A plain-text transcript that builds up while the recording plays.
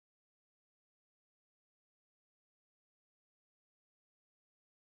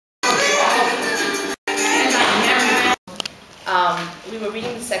were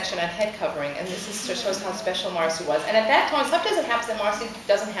reading the section on head covering, and this shows how special Marcie was. And at that time, sometimes it happens that Marcie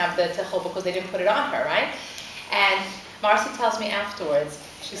doesn't have the tehil because they didn't put it on her, right? And Marcie tells me afterwards,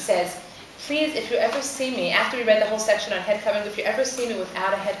 she says, please, if you ever see me, after we read the whole section on head covering, if you ever see me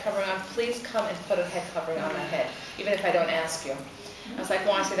without a head covering on, please come and put a head covering on my head, even if I don't ask you. I was like,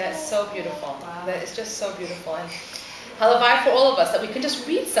 Marcie, that's so beautiful. That is just so beautiful. And halavai for all of us, that we can just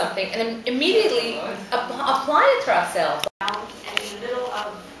read something and immediately apply it to ourselves. And in the middle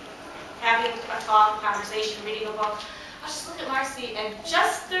of having a talk, conversation, reading a book, I just looked at Marcie, and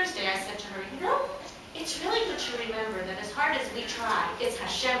just Thursday I said to her, you know, it's really good to remember that as hard as we try, it's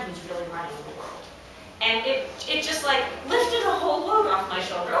Hashem who's really running the world. And it just like lifted a whole load off my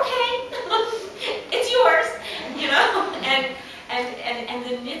shoulder. Okay, it's yours, you know? And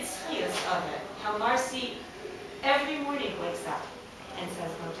the nitzkias of it, how Marcie every morning wakes up and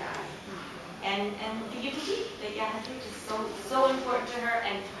says no God. And the yidduchit, the yahadut is so important to her.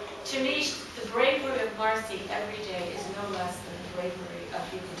 And to me, the bravery of Marcie every day is no less than the bravery of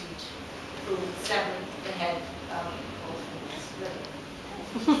yidduchit, who severed the head of both of us.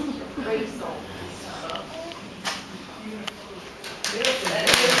 Really. Brave soul.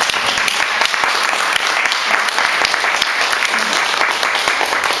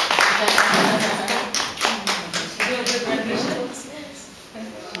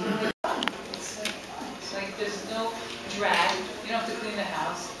 There's no drag. You don't have to clean the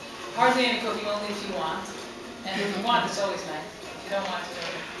house. Hardly any cooking, only if you want. And if you want, it's always nice. If you don't want to,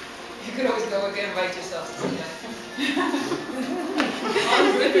 you could always go again and invite yourself to something.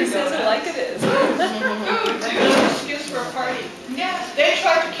 He says it like it is. Excuse for a party. Yeah. They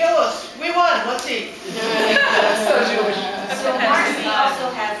tried to kill us. We won. Let's eat. That's so Jewish. So Marcie also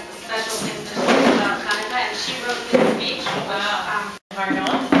has a special thing to say about Chanuka, and she wrote this speech.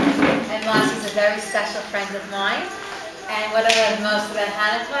 And Marcie's a very special friend of mine. And what I love most about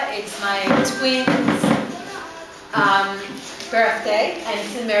Chanuka, it's my twins' birthday, and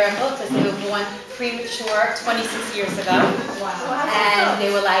it's a miracle because they were born premature 26 years ago. Wow. And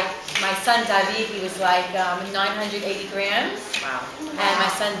they were like, my son David, he was like 980 grams. Wow. And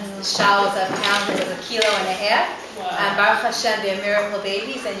my son Shao was a pound, he was a kilo and a half. Wow. And Baruch Hashem, they're miracle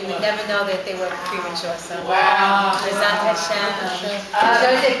babies, and you would never know that they were premature. So, Wow. Bezat Hashem.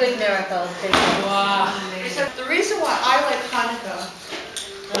 Those are good miracles. Wow. The reason why I like Hanukkah,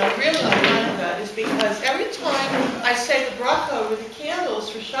 what I really like Hanukkah, is because every time I say the bracha over the candles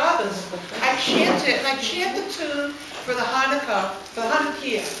for Shabbos, I chant it, and I chant the tune for the Hanukkah, for the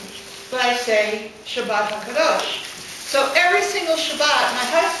Hanukkah. But I say Shabbat HaKadosh. So every single Shabbat, my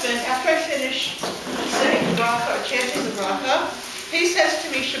husband, after I finish saying the bracha or chanting the bracha, he says to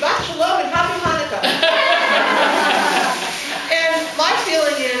me, Shabbat Shalom and Happy Hanukkah. And my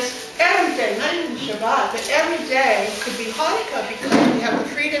feeling is, every day, not even Shabbat, but every day could be Hanukkah because we have the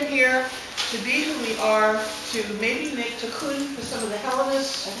freedom here to be who we are, to maybe make tikkun for some of the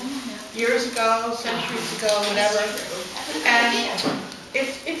Hellenists years ago, centuries ago, whatever. And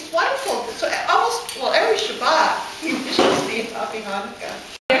it's wonderful. So almost, well, every Shabbat, you just see Happy Hanukkah.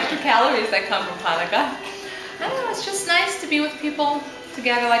 The extra calories that come from Hanukkah. I don't know, it's just nice to be with people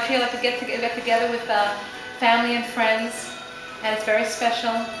together, like here, like to get together with family and friends, and it's very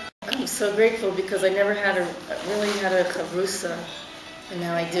special. I'm so grateful because I never had really had a chavrusa, and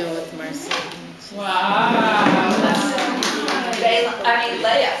now I do with Marcie. Wow.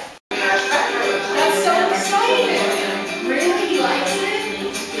 Leah. That's so exciting. Really? He likes it?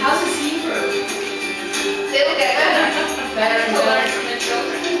 How's his Hebrew? They will get better and better from the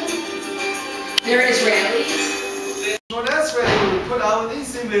children. They're Israelis. Shmon Esrei, when we put Al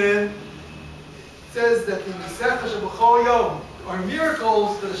Nisim in, says that in the Sefer Shebachol Yom are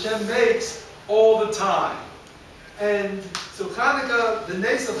miracles that Hashem makes all the time. And so Chanukah, the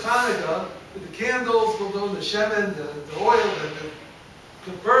Nes of Chanukah, with the candles, the shemen, the oil,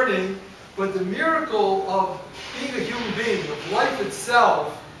 the burning, but the miracle of being a human being, of life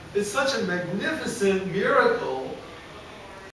itself, is such a magnificent miracle